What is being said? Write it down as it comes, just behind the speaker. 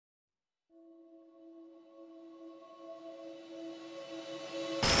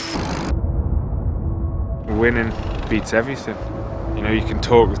winning beats everything. You know, you can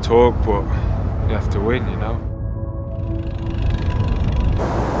talk the talk, but you have to win, you know.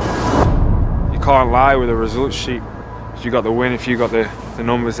 You can't lie with a results sheet. If you got the win, if you got the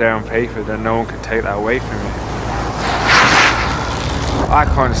numbers there on paper, then no one can take that away from you. I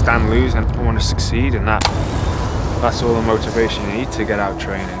can't stand losing. I want to succeed, and that's all the motivation you need to get out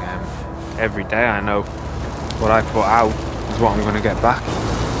training. Every day I know what I put out is what I'm going to get back.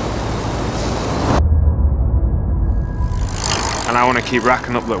 And I want to keep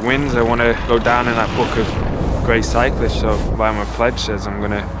racking up the wins. I want to go down in that book of great cyclists. So by my pledge says I'm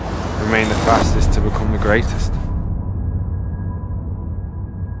going to remain the fastest to become the greatest.